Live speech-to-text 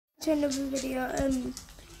To another video.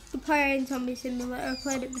 We're playing Zombie Simulator. I've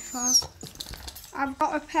played it before. I've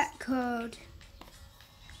got a pet code.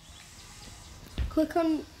 Click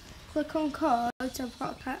on codes. I've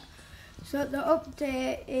got a pet. So the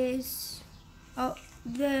update is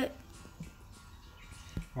the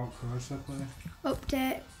what code should I play?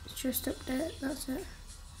 Update. It's just update. That's it.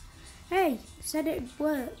 Hey, said it'd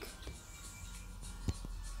work.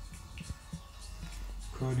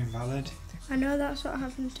 Code invalid. I know, that's what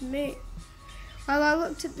happened to me. Well, I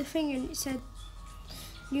looked at the thing and it said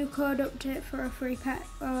new code update for a free pet.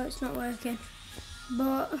 Well, it's not working.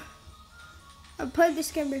 But I've played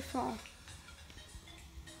this game before.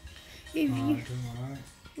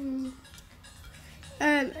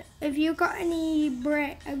 Have you got any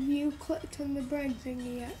brain? Have you clicked on the brain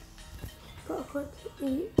thingy yet? Got to click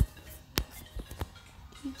it.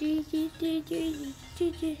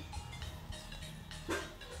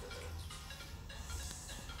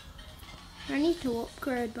 I need to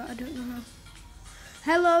upgrade, but I don't know how.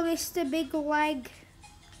 Hello, MrBigLegs.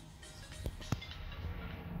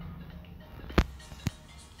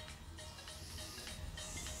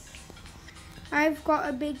 I've got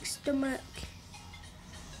a big stomach.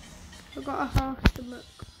 I've got a horse stomach.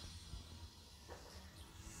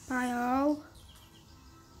 By all.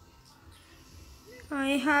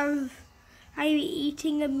 I'm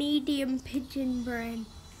eating a medium pigeon brain.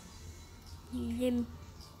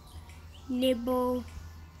 Nibble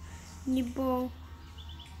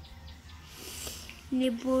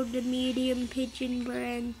the medium pigeon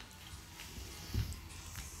brain.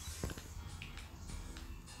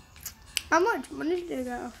 How much money did I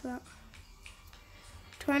get off that?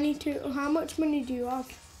 22. How much money do you have?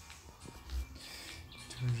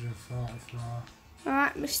 244.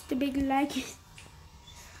 Alright, MrBigLegs.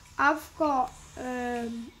 I've got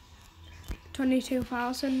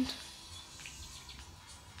 22,000.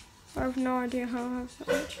 I have no idea how I have that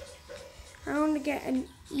much. I want to get an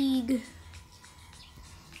egg.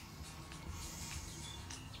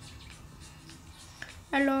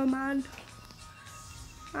 Hello, man.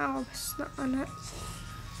 Oh, it's not on it.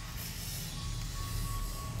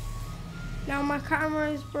 Now my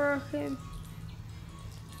camera is broken.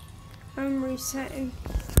 I'm resetting.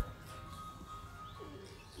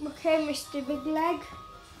 Okay, MrBigLegs.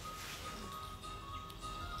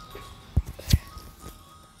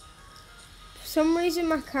 For some reason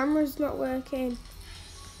my camera's not working.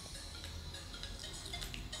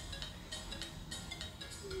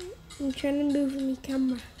 I'm trying to move my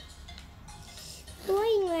camera.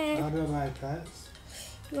 How do I buy pets?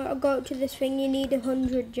 You gotta go to this thing, you need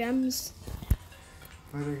 100 gems.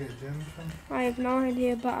 Where do I get gems from? I have no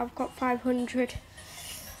idea, but I've got 500.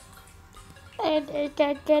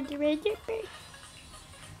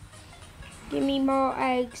 Give me more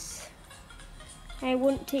eggs. I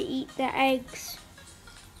want to eat the eggs.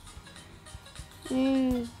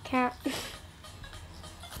 Cat.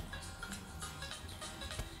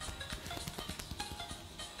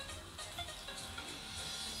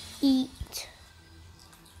 Eat.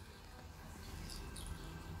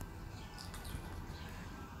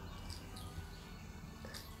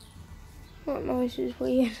 What noise is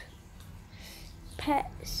weird?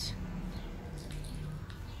 Pets.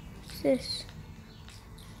 What's this?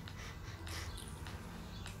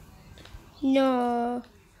 No.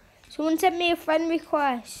 Someone sent me a friend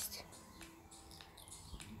request.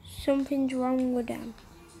 Something's wrong with them.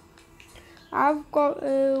 I've got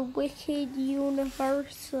a wicked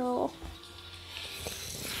universal.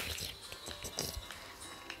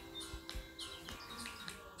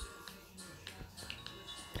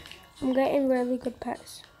 I'm getting really good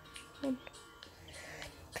pets.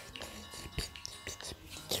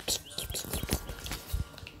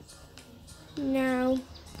 Now,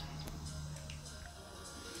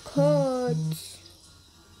 codes.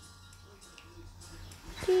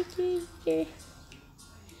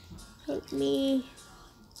 Help me.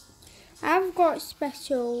 I've got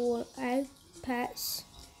special pets.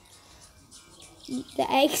 Eat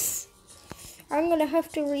the eggs. I'm gonna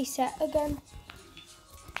have to reset again.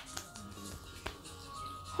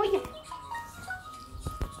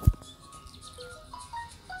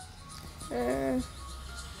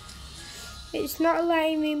 It's not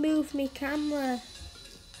letting me move my camera.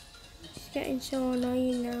 It's getting so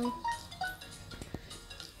annoying now.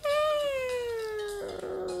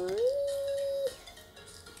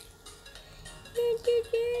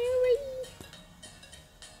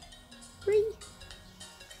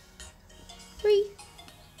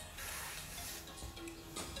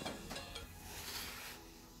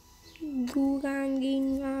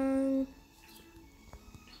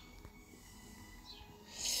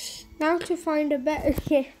 Now to find a better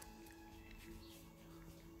gift.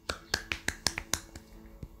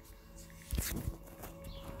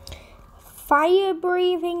 Fire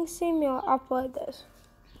breathing simulator. I've played this.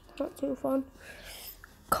 Not too fun.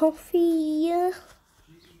 Coffee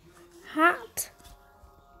hat.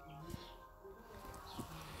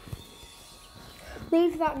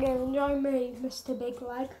 Leave that game and join me, Mr. Big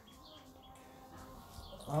Leg.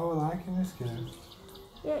 Oh, I like in this game.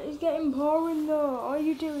 Yeah, it's getting boring though. All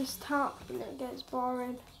you do is tap and it gets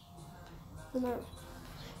boring. You know.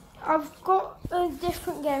 I've got a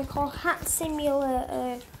different game called Hat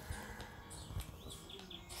Simulator.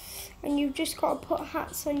 And you've just got to put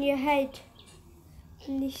hats on your head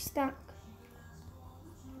and they stack.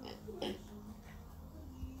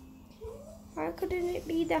 Why couldn't it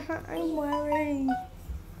be the hat I'm wearing? I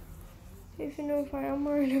don't even know if I am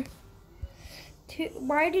wearing it.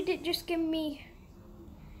 Why did it just give me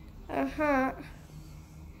a hat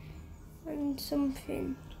and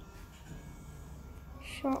something?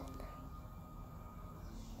 Shop.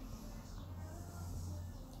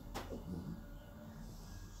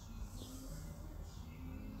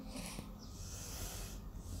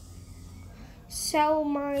 Sell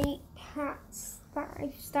my hats that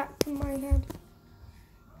I've stacked in my head.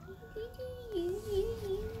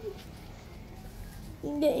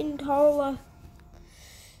 I'm getting taller.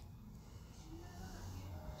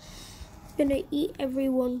 I'm gonna eat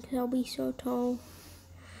everyone because I'll be so tall.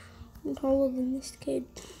 I'm taller than this kid.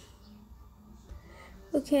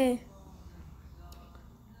 Okay.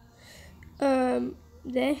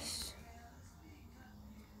 This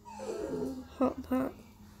hot pack.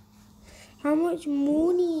 How much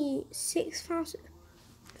money?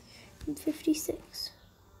 6,056.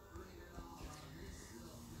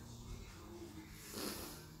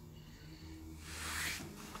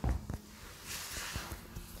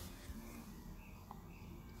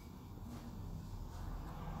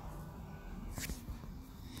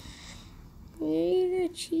 We need a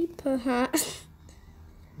cheaper hat.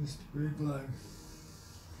 Mr. Big Leg.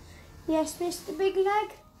 Yes, Mr. Big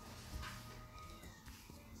Leg.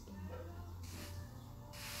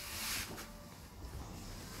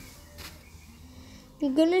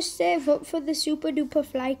 I'm gonna save up for the super duper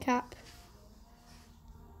fly cap.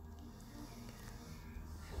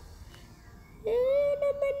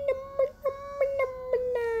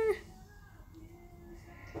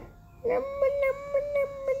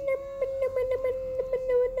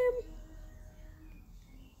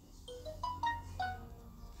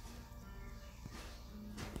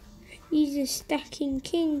 He's a stacking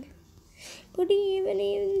king. But he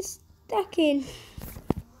even stacking.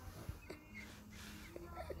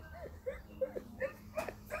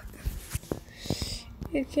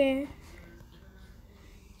 Okay.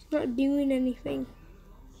 It's not doing anything.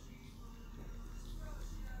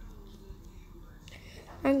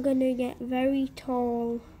 I'm gonna get very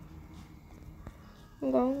tall.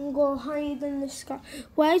 I'm gonna go higher than the sky.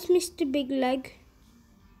 Where's Mr. Big Leg?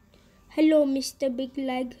 Hello, Mr. Big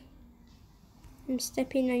Leg. I'm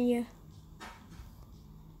stepping on you.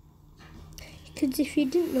 Because if you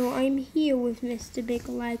didn't know, I'm here with Mr. Big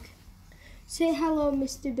Leg. Say hello,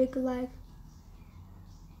 Mr. Big Leg.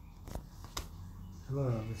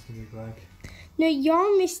 Hello, Mr. Big Leg. No,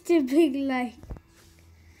 you're Mr. Big Leg.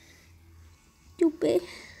 Stupid.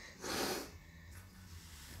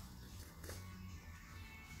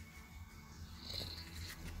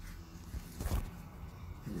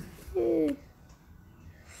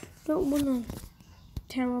 Don't want a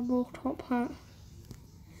terrible top hat.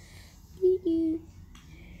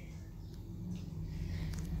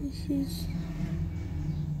 This is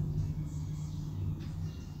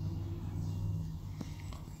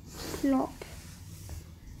flop.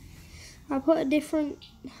 I put a different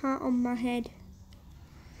hat on my head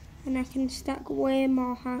and I can stack way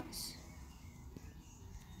more hats.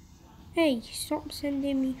 Hey, stop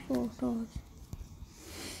sending me photos.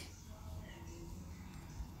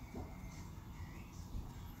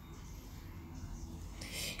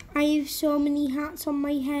 I have so many hats on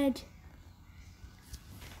my head.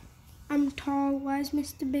 I'm tall. Where's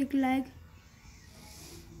Mr. Big Leg?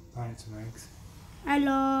 Buying some eggs.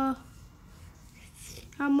 Hello.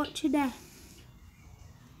 How much are they?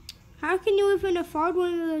 How can you even afford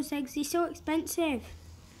one of those eggs? They're so expensive.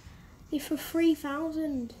 They're for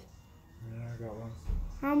 3,000. Yeah, I got one.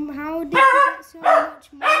 How did you get so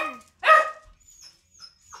much money?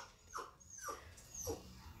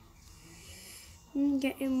 I'm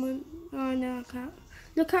getting one. Oh no, I can't.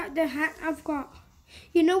 Look at the hat I've got.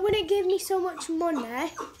 You know when it gave me so much money,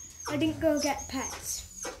 I didn't go get pets.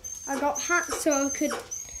 I got hats so I could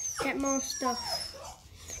get more stuff.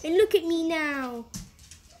 And look at me now.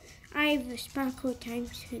 I have a sparkle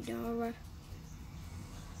times fedora.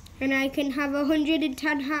 And I can have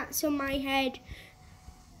 110 hats on my head.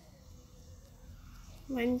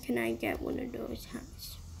 When can I get one of those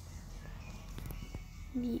hats?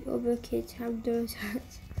 The other kids have those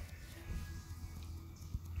hats.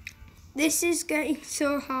 This is getting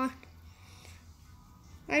so hard.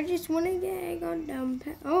 I just want to get a goddamn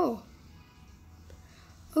pet. Oh.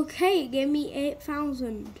 Okay, it gave me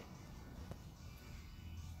 8,000.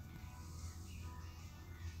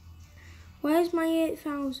 Where's my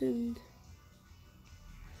 8,000?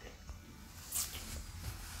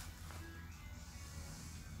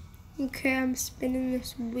 Okay, I'm spinning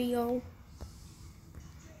this wheel.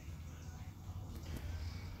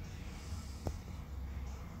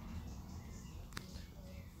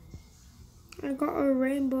 I got a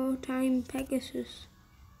rainbow time Pegasus.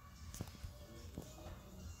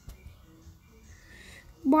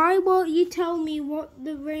 Why won't you tell me what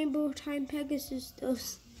the rainbow time Pegasus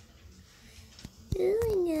does?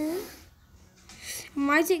 Oh yeah. And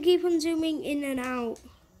why does it keep on zooming in and out?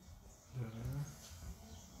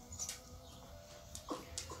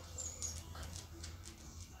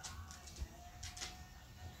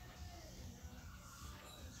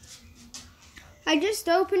 I just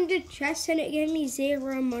opened a chest and it gave me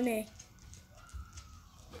 0 money.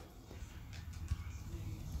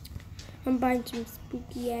 I'm buying some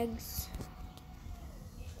spooky eggs.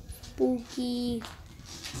 Spooky.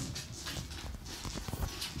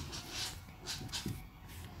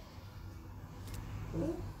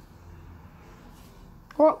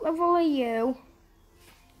 What level are you?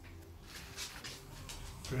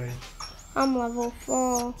 3. I'm level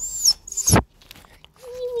 4.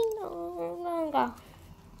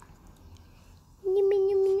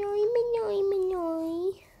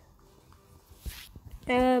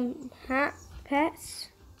 Hat, pets.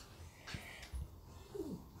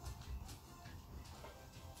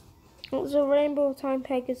 What's a rainbow time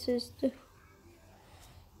Pegasus do?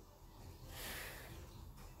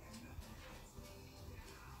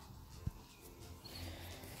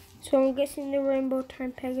 So I'm guessing the rainbow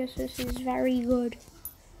time Pegasus is very good.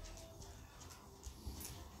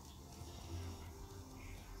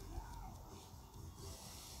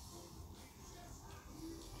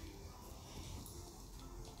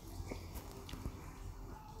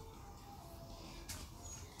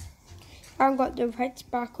 I've got the red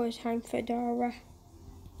sparkle time fedora.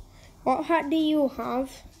 What hat do you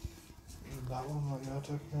have? That one, what you're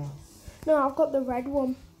talking about? No, I've got the red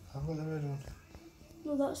one. I've got the red one.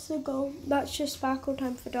 No, that's the gold. That's just sparkle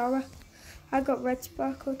time fedora. I got red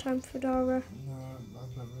sparkle time fedora. No, I've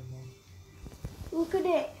got the red one. Look at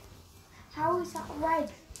it. How is that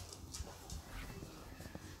red?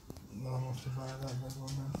 No, I'll have to buy that red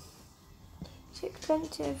one now. It's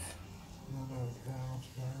expensive. No, yeah, I'll have to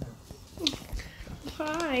buy it.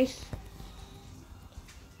 Why?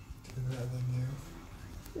 To be better than you.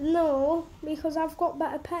 No, because I've got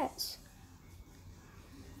better pets.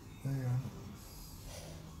 There you are.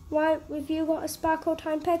 Why have you got a sparkle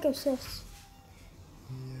time Pegasus?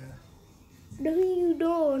 Yeah. No, you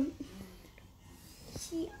don't.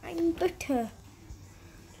 See, I'm better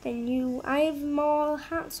than you. I have more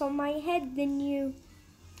hats on my head than you.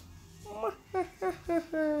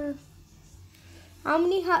 How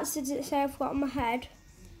many hats did it say I've got on my head?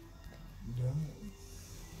 Yeah.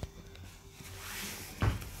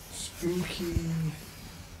 Spooky.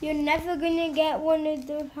 You're never gonna get one of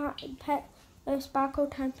the sparkle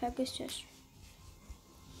time Pegasus.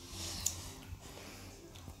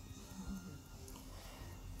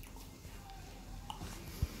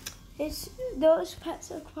 Those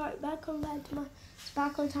pets are quite bad compared to my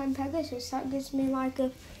sparkle time Pegasus. That gives me like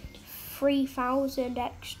a 3,000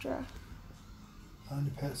 extra. How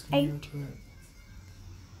many pets can you go to it?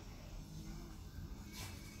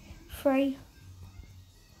 3.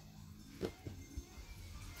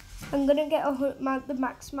 I'm gonna get the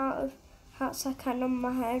max amount of hats I can on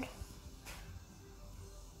my head.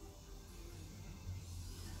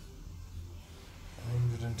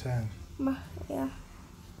 110. Yeah.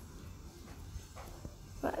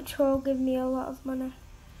 That will give me a lot of money.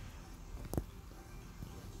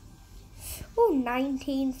 Oh,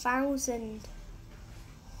 19,000.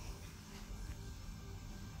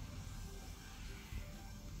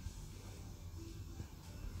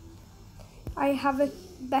 I have a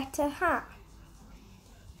better hat.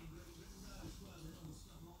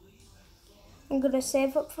 I'm gonna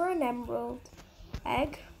save up for an emerald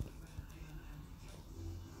egg.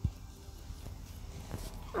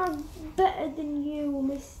 I'm better than you,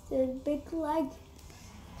 MrBigLegs.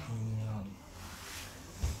 Yeah.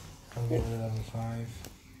 I'm going to level 5.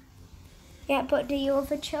 Yeah, but do you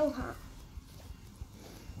have a chill hat?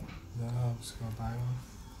 No, I'm just going to buy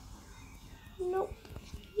one. Nope,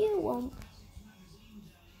 you won't.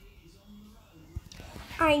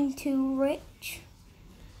 I'm too rich.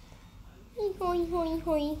 Hoi, hoi,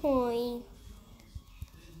 hoi, hoi.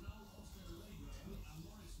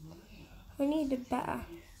 I need it better. I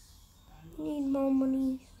need more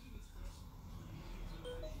money.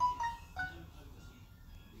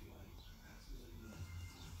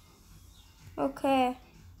 Okay.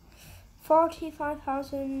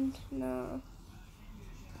 45,000. No.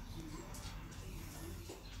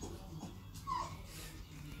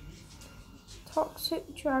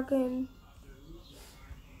 Toxic Dragon.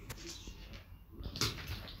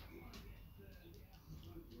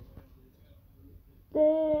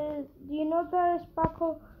 Do you know the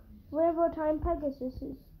Sparkle Rainbow Time Pegasus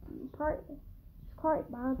is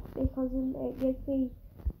quite bad because it gives me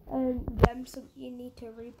gems that you need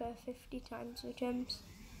to rebirth 50 times the gems.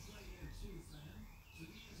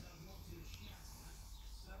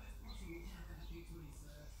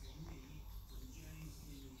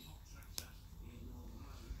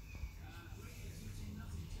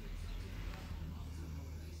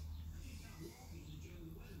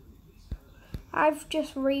 I've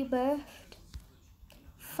just rebirthed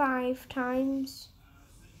 5 times.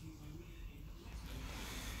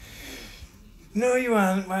 No, you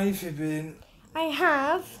aren't. Why have you been? I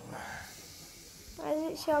have. Why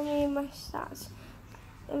does it show me in my stats?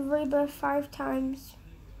 I've rebirthed 5 times.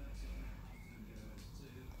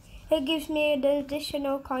 It gives me an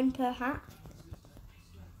additional coin per hat.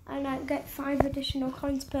 And I get 5 additional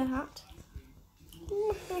coins per hat.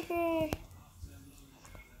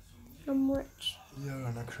 I'm rich. You're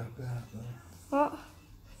on a crappy hat though. What?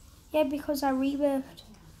 Yeah, because I rebirthed.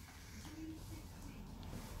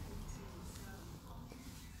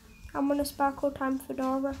 I'm on a Sparkle Time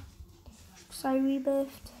Fedora. Because I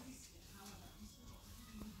rebirthed.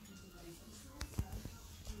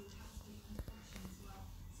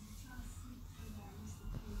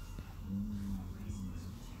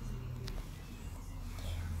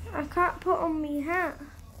 I can't put on my hat.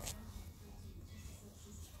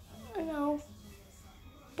 I know.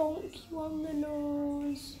 Bonk you on the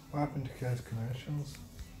nose. What happened to Kate's commercials?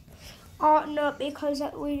 Oh no, because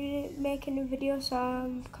we're making a video, so I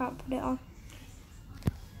can't put it on.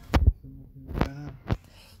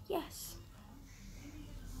 Yes.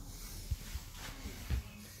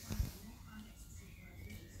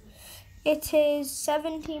 It is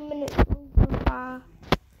 17 minutes long so far.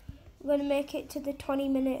 I'm going to make it to the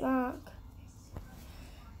 20-minute mark.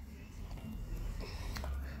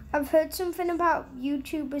 I've heard something about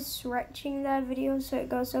YouTubers stretching their videos so it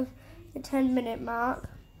goes off the 10-minute mark.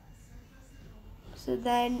 So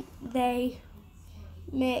then they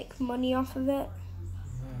make money off of it.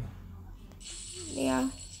 Yeah.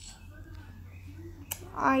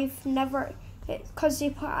 I've never, because they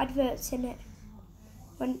put adverts in it.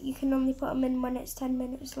 When you can only put them in when it's 10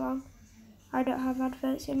 minutes long. I don't have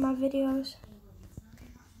adverts in my videos.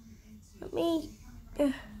 Let me.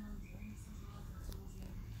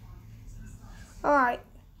 Alright.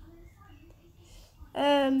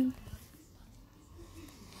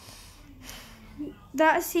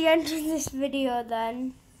 That's the end of this video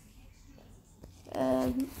then.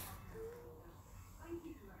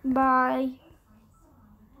 Bye.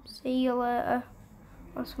 See you later.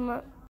 Or something.